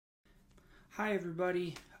Hi,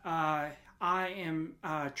 everybody. I am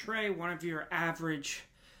Trey, one of your average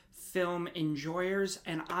film enjoyers,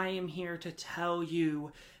 and I am here to tell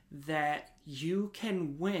you that you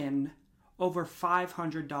can win over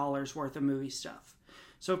 $500 worth of movie stuff.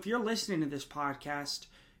 So if you're listening to this podcast,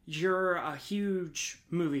 you're a huge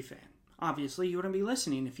movie fan. Obviously, you wouldn't be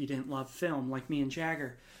listening if you didn't love film like me and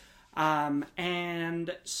Jagger.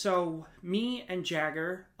 And so me and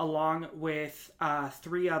Jagger, along with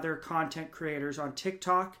three other content creators on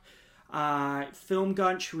TikTok, Film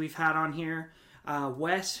Gunch, who we've had on here,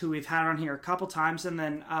 Wes, who we've had on here a couple times, and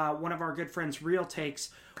then one of our good friends, Real Takes,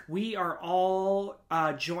 we are all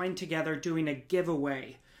joined together doing a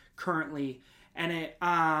giveaway currently. And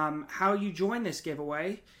how you join this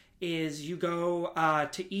giveaway is you go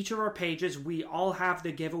to each of our pages. We all have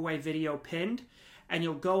the giveaway video pinned. And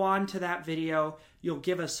you'll go on to that video. You'll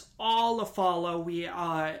give us all a follow. We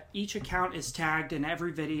each account is tagged in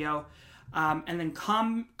every video. And then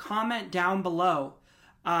comment down below.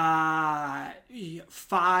 Tag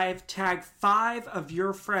 5 of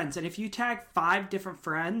your friends. And if you tag 5 different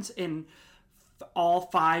friends in all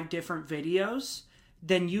 5 different videos,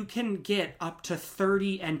 then you can get up to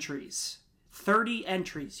 30 entries. 30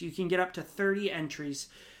 entries. You can get up to 30 entries.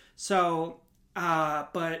 So,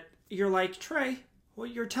 but you're like, Trey, well,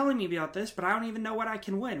 you're telling me about this, but I don't even know what I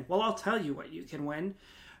can win. Well, I'll tell you what you can win.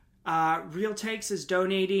 Real Takes is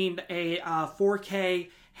donating a 4K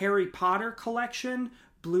Harry Potter collection,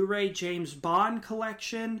 Blu-ray James Bond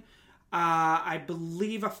collection, I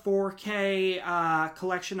believe a 4K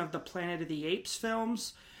collection of the Planet of the Apes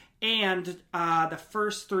films, and the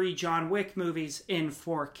first 3 John Wick movies in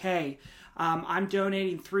 4K. I'm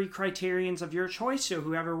donating 3 criterions of your choice, so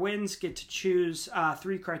whoever wins get to choose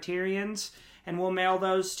 3 criterions, and we'll mail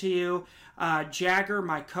those to you. Jagger,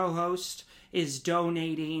 my co-host, is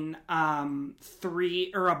donating a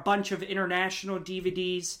bunch of international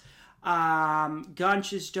DVDs.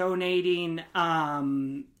 Gunch is donating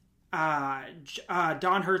Don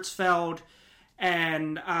Hertzfeld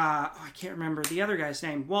and I can't remember the other guy's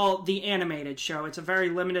name. Well, the animated show. It's a very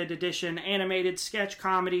limited edition animated sketch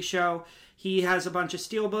comedy show. He has a bunch of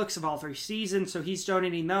steelbooks of all 3 seasons, so he's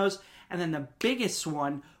donating those. And then the biggest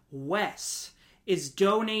one, Wes, is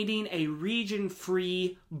donating a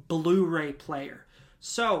region-free Blu-ray player.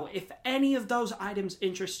 So, if any of those items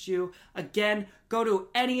interest you, again, go to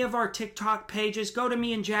any of our TikTok pages. Go to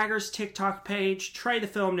me and Jagger's TikTok page, Trey the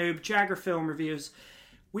Film Noob, Jagger Film Reviews.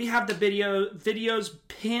 We have the videos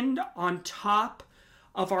pinned on top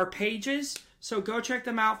of our pages, so go check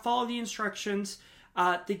them out. Follow the instructions.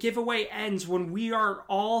 The giveaway ends when we are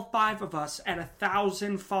all 5 of us at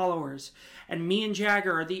 1,000 followers. And me and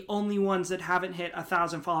Jagger are the only ones that haven't hit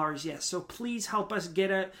 1,000 followers yet. So please help us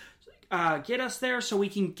get us there so we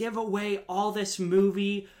can give away all this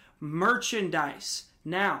movie merchandise.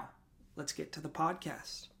 Now, let's get to the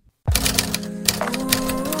podcast.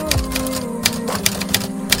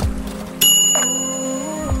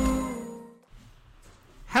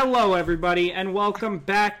 Hello, everybody, and welcome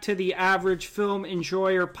back to the Average Film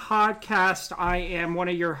Enjoyer podcast. I am one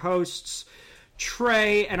of your hosts,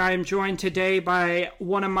 Trey, and I am joined today by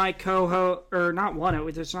one of my co-hosts, or not one,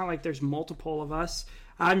 it's not like there's multiple of us.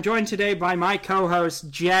 I'm joined today by my co-host,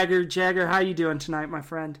 Jagger. Jagger, how you doing tonight, my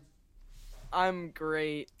friend? I'm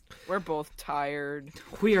great. We're both tired.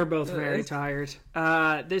 We are both very tired.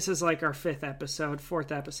 This is like our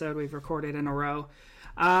 4th episode we've recorded in a row.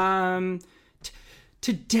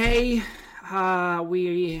 Today,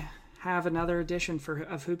 we have another edition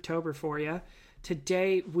of Hooptober for you.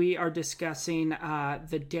 Today, we are discussing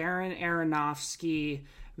the Darren Aronofsky,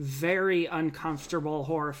 very uncomfortable,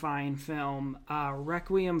 horrifying film,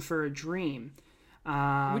 Requiem for a Dream.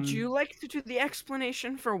 Would you like to do the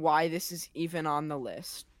explanation for why this is even on the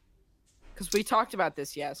list? Because we talked about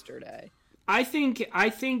this yesterday. I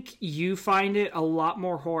think you find it a lot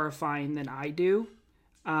more horrifying than I do.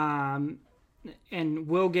 And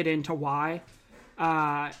we'll get into why.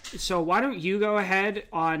 So why don't you go ahead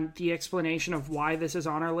on the explanation of why this is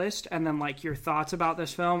on our list, and then like your thoughts about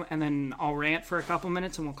this film, and then I'll rant for a couple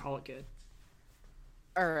minutes and we'll call it good.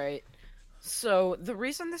 All right. So the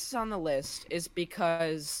reason this is on the list is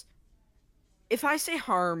because if I say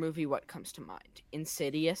horror movie, what comes to mind?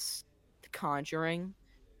 Insidious, The Conjuring,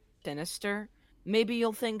 Sinister. Maybe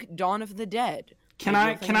you'll think Dawn of the Dead. Can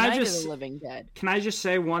I just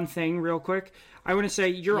say one thing real quick? I want to say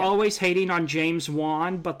you're always hating on James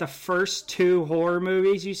Wan, but the first 2 horror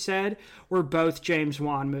movies you said were both James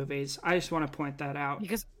Wan movies. I just want to point that out.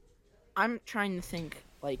 Because I'm trying to think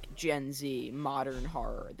like Gen Z, modern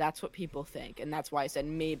horror. That's what people think, and that's why I said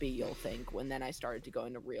maybe you'll think when then I started to go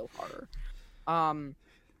into real horror.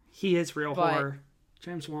 He is real But horror.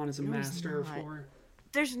 James Wan is a no, he's master of not. horror.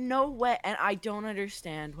 There's no way, and I don't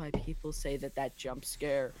understand why people say that jump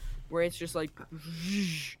scare, where it's just like,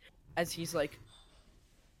 as he's like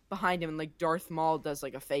behind him, and like Darth Maul does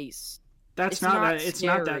like a face. It's not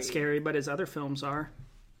that scary, but his other films are.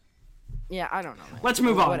 Yeah, I don't know. Man. Let's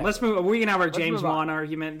move on. Whatever. Let's move on. We can have our James Wan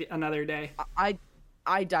argument another day.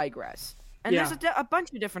 I digress. And there's a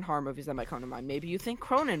bunch of different horror movies that might come to mind. Maybe you think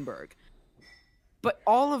Cronenberg. But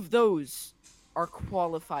all of those are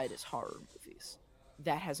qualified as horror movies.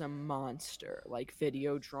 That has a monster. Like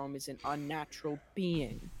Videodrome is an unnatural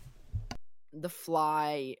being. The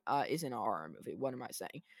Fly isn't a horror movie. What am I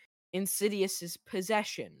saying? Insidious is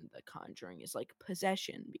possession. The Conjuring is like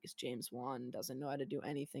possession because James Wan doesn't know how to do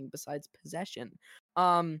anything besides possession.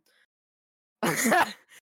 But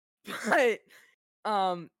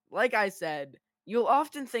like I said, you'll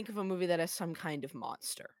often think of a movie that has some kind of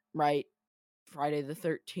monster, right? Friday the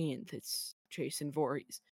 13th, it's Jason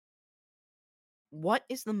Voorhees. What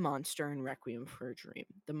is the monster in Requiem for a Dream?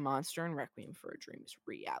 The monster in Requiem for a Dream is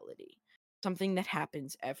reality. Something that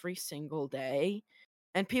happens every single day.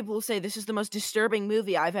 And people will say, this is the most disturbing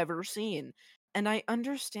movie I've ever seen. And I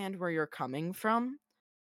understand where you're coming from.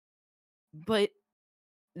 But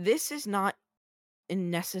this is not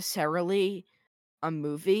necessarily a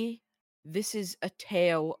movie. This is a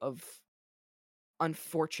tale of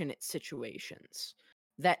unfortunate situations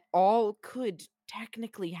that all could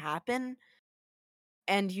technically happen.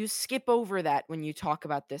 And you skip over that when you talk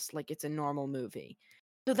about this like it's a normal movie.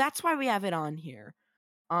 So that's why we have it on here.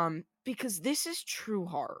 Because this is true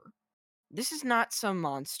horror. This is not some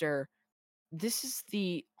monster. This is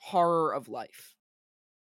the horror of life.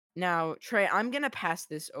 Now, Trey, I'm going to pass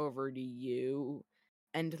this over to you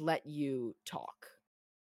and let you talk.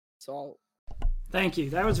 So Thank you.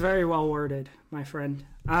 That was very well worded, my friend.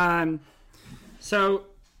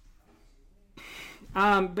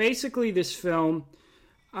 Basically this film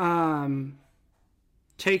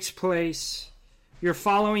takes place. You're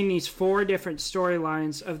following these 4 different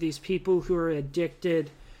storylines of these people who are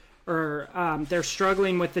addicted or they're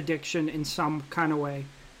struggling with addiction in some kind of way.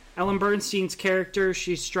 Ellen Bernstein's character,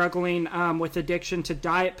 she's struggling with addiction to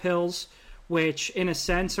diet pills, which in a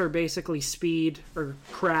sense are basically speed or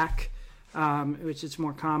crack, which is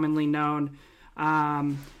more commonly known.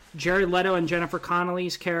 Jared Leto and Jennifer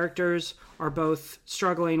Connelly's characters are both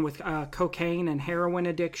struggling with cocaine and heroin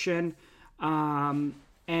addiction. And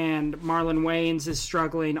Marlon Wayans is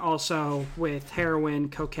struggling also with heroin,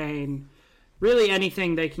 cocaine, really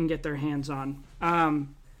anything they can get their hands on.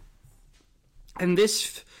 And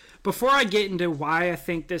this, before I get into why I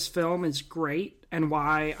think this film is great and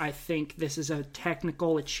why I think this is a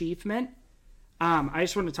technical achievement, I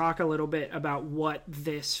just want to talk a little bit about what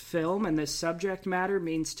this film and this subject matter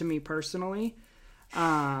means to me personally.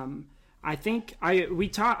 I think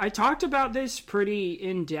I talked about this pretty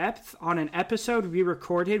in depth on an episode we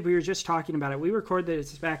recorded. We were just talking about it. We recorded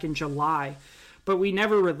this back in July, but we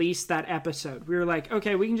never released that episode. We were like,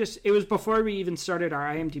 okay, we can just. It was before we even started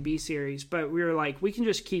our IMDb series, but we were like, we can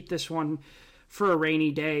just keep this one for a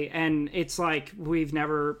rainy day, and it's like we've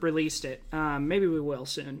never released it. Maybe we will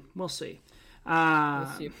soon. We'll see.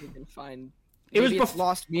 We'll see if we can find. Maybe it's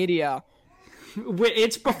lost media.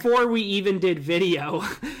 It's before we even did video.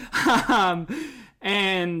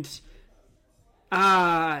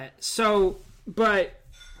 But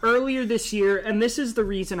earlier this year, and this is the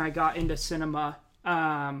reason I got into cinema,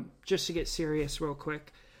 just to get serious real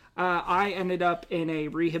quick, I ended up in a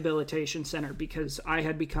rehabilitation center because I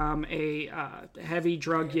had become a heavy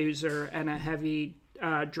drug user and a heavy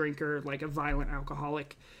drinker, like a violent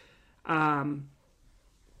alcoholic.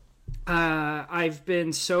 I've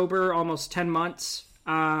been sober almost 10 months,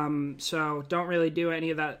 so don't really do any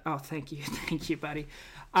of that. Oh, thank you. Thank you, buddy.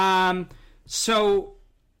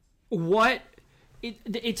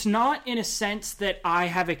 It's not in a sense that I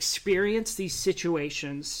have experienced these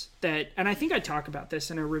situations that, and I think I talk about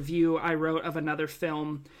this in a review I wrote of another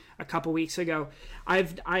film a couple weeks ago.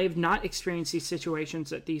 I've not experienced these situations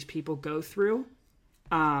that these people go through,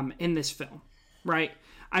 in this film, right?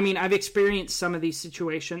 I mean, I've experienced some of these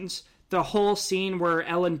situations. The whole scene where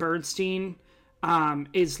Ellen Bernstein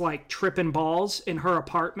is like tripping balls in her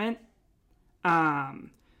apartment and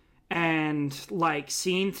like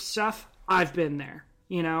seeing stuff, I've been there,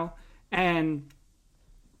 you know? And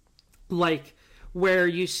like where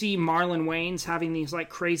you see Marlon Wayans having these like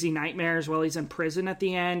crazy nightmares while he's in prison at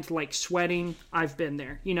the end, like sweating, I've been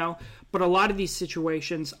there, you know? But a lot of these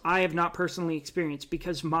situations I have not personally experienced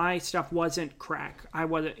because my stuff wasn't crack. It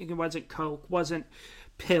wasn't coke, wasn't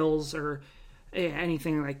pills or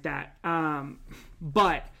anything like that.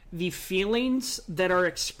 But the feelings that are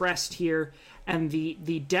expressed here and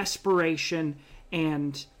the desperation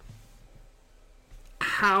and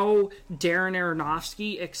how Darren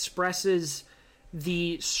Aronofsky expresses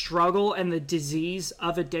the struggle and the disease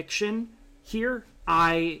of addiction here,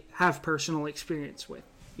 I have personal experience with,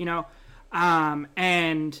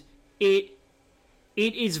 and it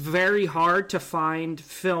is very hard to find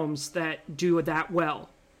films that do that well,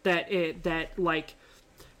 that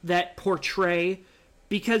portray,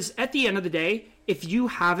 because at the end of the day, if you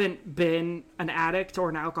haven't been an addict or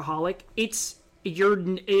an alcoholic,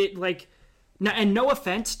 and no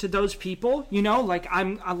offense to those people,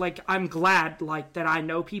 I'm glad that I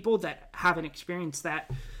know people that haven't experienced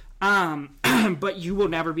that, but you will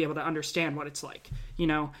never be able to understand what it's like,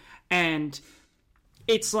 and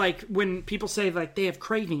it's like when people say they have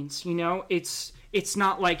cravings, it's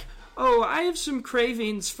not like, oh, I have some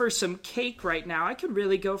cravings for some cake right now, I could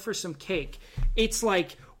really go for some cake. It's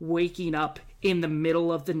like waking up in the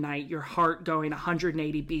middle of the night, your heart going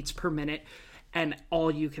 180 beats per minute, and all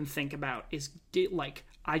you can think about is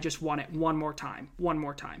I just want it one more time.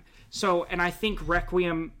 So, and I think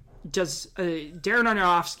Requiem does, Darren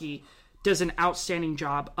Aronofsky does an outstanding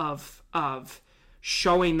job of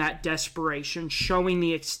showing that desperation, showing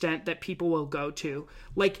the extent that people will go to.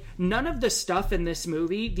 None of the stuff in this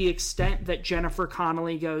movie, the extent that Jennifer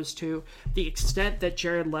Connelly goes to, the extent that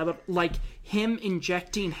Jared Leto, him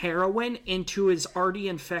injecting heroin into his already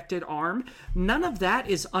infected arm, none of that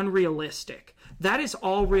is unrealistic. That is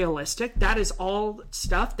all realistic. That is all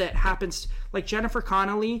stuff that happens, Jennifer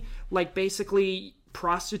Connelly, basically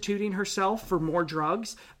prostituting herself for more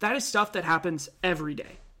drugs. That is stuff that happens every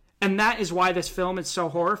day. And that is why this film is so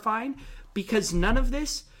horrifying, because none of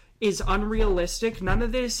this is unrealistic. None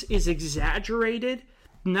of this is exaggerated.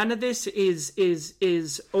 None of this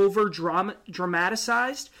is over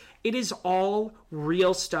dramatized. It is all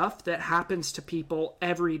real stuff that happens to people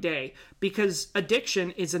every day, because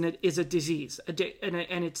addiction is a disease,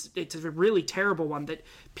 and it's a really terrible one that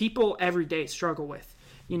people every day struggle with,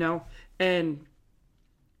 and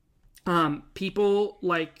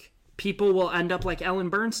people will end up like Ellen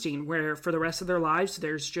Bernstein, where for the rest of their lives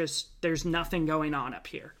there's nothing going on up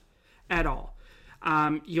here at all.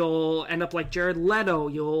 You'll end up like Jared Leto.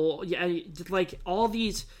 You'll all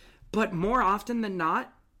these, but more often than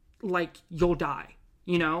not, you'll die.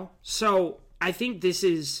 So I think this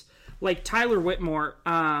is Tyler Whitmore,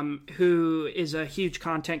 who is a huge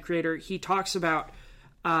content creator. He talks about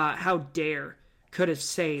how Dare could have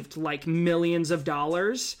saved millions of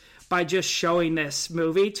dollars by just showing this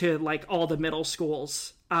movie to all the middle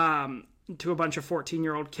schools, to a bunch of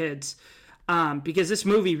 14-year-old kids. Because this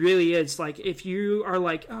movie really is if you are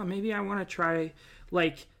oh, maybe I want to try,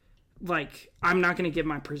 I'm not going to give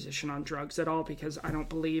my position on drugs at all, because I don't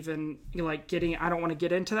believe in I don't want to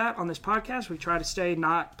get into that on this podcast. We try to stay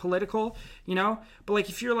not political, but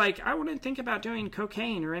if you're I want to think about doing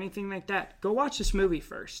cocaine or anything like that, go watch this movie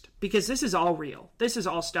first, because this is all real. This is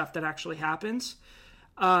all stuff that actually happens.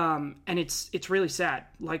 And it's really sad.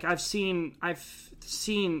 I've seen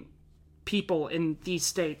people in these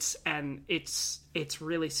states, and it's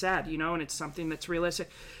really sad, and it's something that's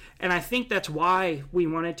realistic. And I think that's why we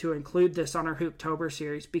wanted to include this on our Hooptober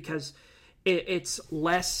series, because it's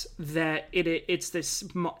less that it's this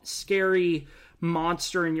scary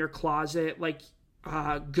monster in your closet,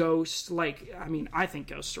 ghost. I think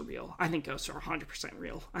ghosts are real. I think ghosts are 100%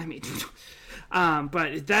 real.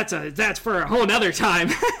 But that's for a whole nother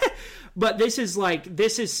time. But this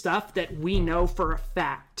is stuff that we know for a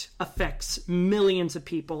fact affects millions of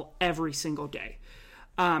people every single day.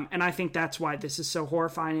 And I think that's why this is so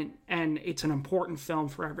horrifying, and it's an important film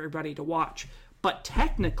for everybody to watch. But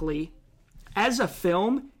technically, as a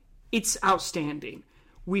film, it's outstanding.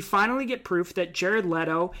 We finally get proof that Jared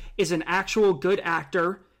Leto is an actual good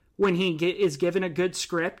actor when he is given a good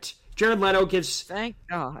script. Jared Leto gives... Thank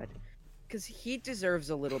God. Because he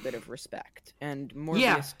deserves a little bit of respect, and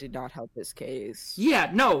Morbius did not help his case.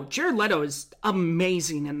 Yeah, no, Jared Leto is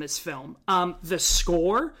amazing in this film. The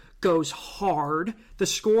score goes hard. The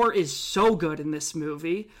score is so good in this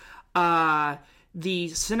movie. The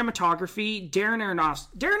cinematography, Darren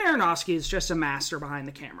Aronofsky is just a master behind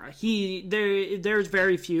the camera. There's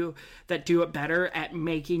very few that do it better at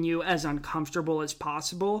making you as uncomfortable as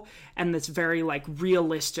possible, and this very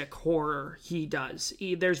realistic horror he does.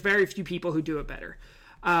 There's very few people who do it better.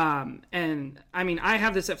 And I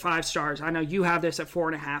have this at 5 stars. I know you have this at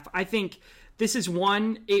 4.5. I think this is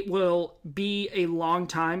one, it will be a long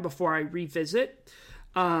time before I revisit.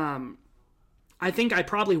 I think I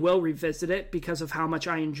probably will revisit it because of how much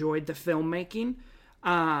I enjoyed the filmmaking.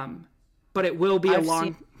 But it will be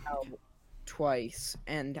twice,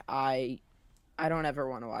 and I don't ever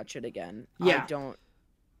want to watch it again. Yeah. I don't.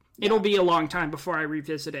 It'll be a long time before I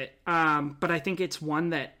revisit it. But I think it's one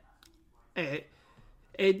that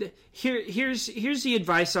here's the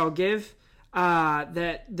advice I'll give.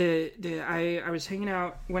 That I was hanging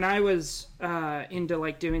out when I was into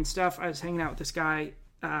like doing stuff. I was hanging out with this guy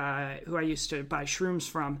who I used to buy shrooms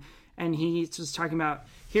from, and he was talking about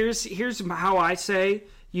here's how I say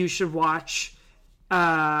you should watch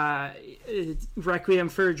Requiem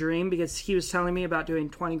for a Dream, because he was telling me about doing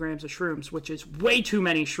 20 grams of shrooms, which is way too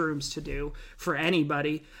many shrooms to do for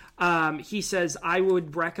anybody. He says I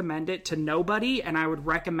would recommend it to nobody, and I would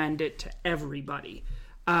recommend it to everybody.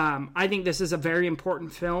 I think this is a very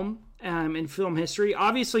important film in film history.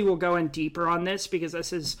 Obviously, we'll go in deeper on this because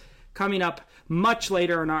this is coming up much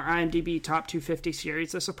later in our IMDb Top 250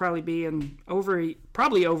 series. This will probably be in over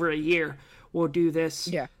a year. We'll do this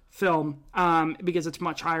film because it's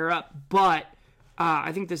much higher up. But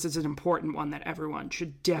I think this is an important one that everyone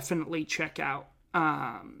should definitely check out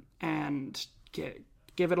and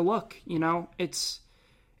give it a look. You know, it's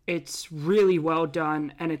really well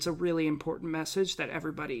done, and it's a really important message that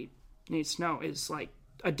everybody needs to know is like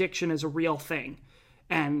addiction is a real thing.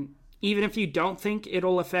 And even if you don't think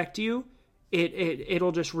it'll affect you,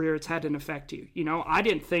 it'll just rear its head and affect you. You know, I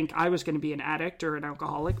didn't think I was going to be an addict or an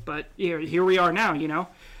alcoholic, but here we are now, you know?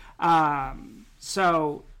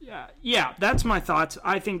 So yeah, that's my thoughts.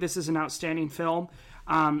 I think this is an outstanding film.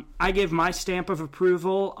 I give my stamp of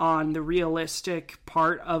approval on the realistic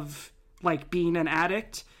part of like being an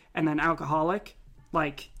addict and then alcoholic.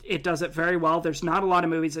 Like, it does it very well. There's not a lot of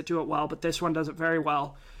movies that do it well, but this one does it very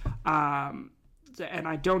well. And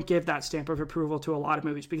I don't give that stamp of approval to a lot of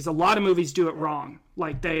movies because a lot of movies do it wrong.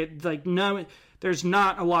 There's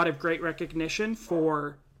not a lot of great recognition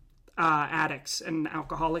for addicts and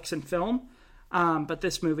alcoholics in film, but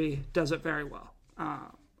this movie does it very well.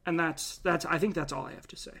 And that's I think that's all I have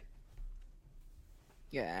to say.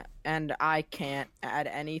 Yeah, and I can't add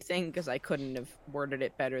anything because I couldn't have worded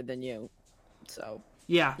it better than you. So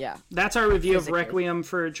yeah, that's our review of Requiem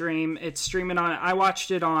for a Dream. It's streaming on. I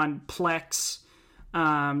watched it on Plex.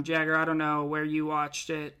 Jagger, I don't know where you watched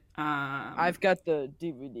it. I've got the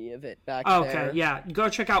DVD of it back okay, there. Okay, yeah, go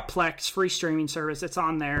check out Plex, free streaming service. It's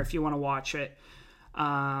on there if you want to watch it.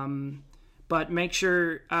 But make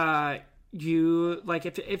sure you like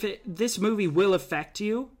if this movie will affect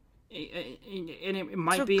you. And it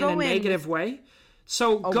might be in a negative way.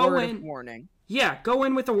 So go in. Warning. Yeah, go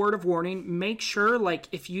in with a word of warning. Make sure, like,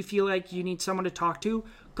 if you feel like you need someone to talk to,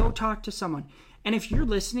 go talk to someone. And if you're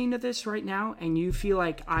listening to this right now and you feel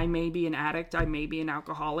like I may be an addict, I may be an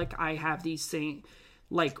alcoholic, I have these things,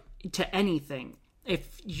 like, to anything.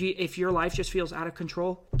 If your life just feels out of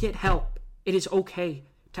control, get help. It is okay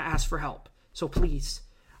to ask for help. So please,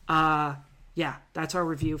 yeah, that's our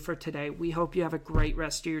review for today. We hope you have a great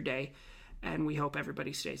rest of your day, and we hope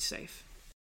everybody stays safe.